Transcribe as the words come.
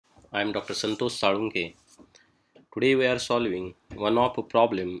I am Dr. Santosh Salunke. Today we are solving one of a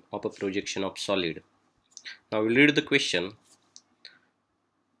problem of a projection of solid. Now we'll read the question.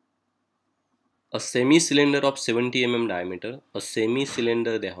 A semi-cylinder of 70 mm diameter, a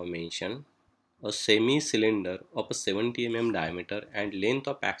semi-cylinder they have mentioned, a semi-cylinder of a 70 mm diameter and length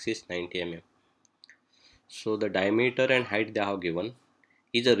of axis 90 mm. So the diameter and height they have given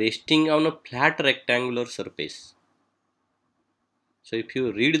is a resting on a flat rectangular surface. So if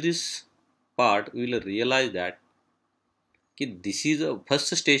you read this part, you will realize that this is a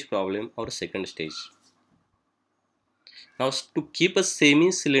first stage problem or a second stage. Now to keep a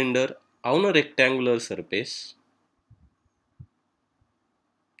semi-cylinder on a rectangular surface,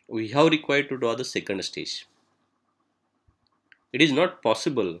 we have required to draw the second stage. It is not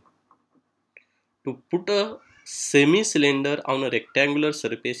possible to put a semi-cylinder on a rectangular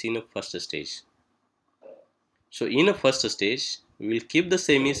surface in a first stage. So in a first stage, we will keep the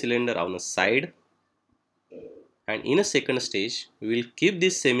semi-cylinder on a side, and in a second stage, we will keep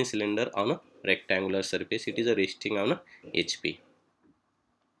this semi-cylinder on a rectangular surface. It is a resting on a HP.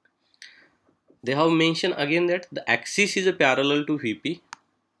 They have mentioned again that the axis is a parallel to VP.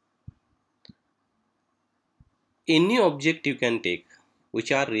 Any object you can take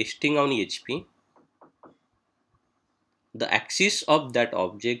which are resting on HP, the axis of that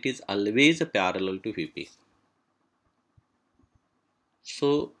object is always parallel to VP.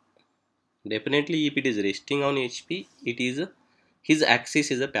 So definitely if it is resting on HP, his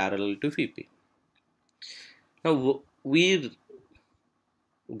axis is a parallel to VP. Now we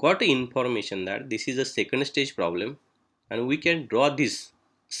got information that this is a second stage problem and we can draw this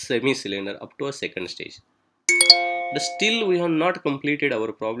semi-cylinder up to a second stage. But still we have not completed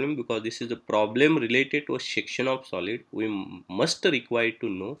our problem because this is a problem related to a section of solid. We must require to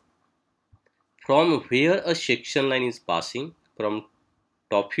know from where a section line is passing from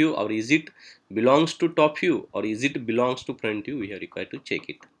top view, or is it belongs to top view or is it belongs to front view. We are required to check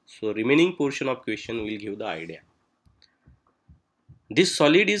it. So remaining portion of question will give the idea. This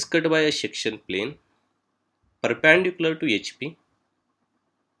solid is cut by a section plane perpendicular to HP.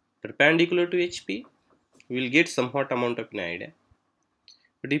 Perpendicular to HP, we will get somewhat amount of an idea.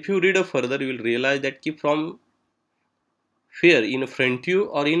 But if you read further, you will realize that from where in a front view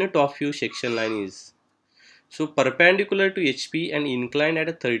or in a top view section line is. So perpendicular to HP and inclined at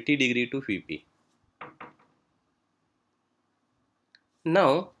a 30° to VP.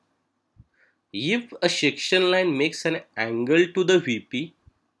 Now, if a section line makes an angle to the VP,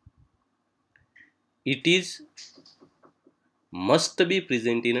 it is must be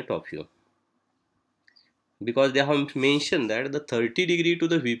present in a top view. Because they have mentioned that the 30° to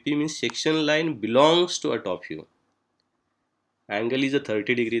the VP means section line belongs to a top view. Angle is a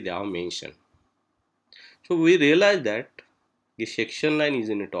 30° they have mentioned. So we realize that the section line is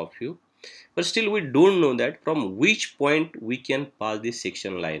in a top view, but still we don't know that from which point we can pass this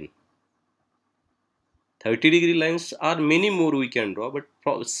section line. 30° lines are many more we can draw, but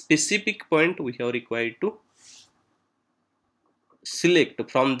from specific point we have required to select.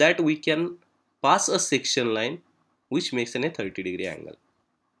 From that we can pass a section line which makes a 30° angle.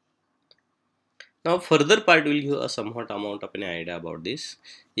 Now further part will give a somewhat amount of an idea about this.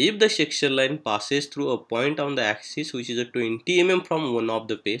 If the section line passes through a point on the axis which is a 20 mm from one of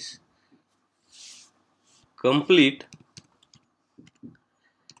the face, complete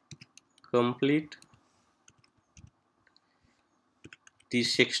the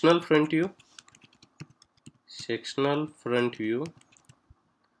sectional front view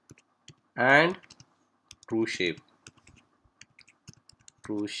and true shape.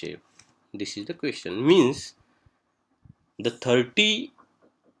 This is the question. Means the 30°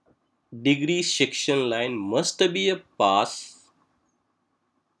 section line must be a pass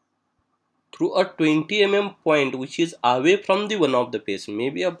through a 20 mm point which is away from the one of the face,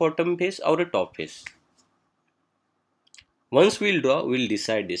 maybe a bottom face or a top face. Once we'll draw, we'll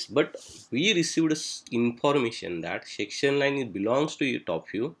decide this. But we received information that section line belongs to your top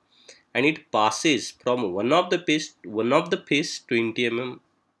view and it passes from one of the face 20 mm.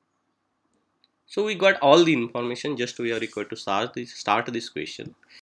 So we got all the information. Just we are required to start this question.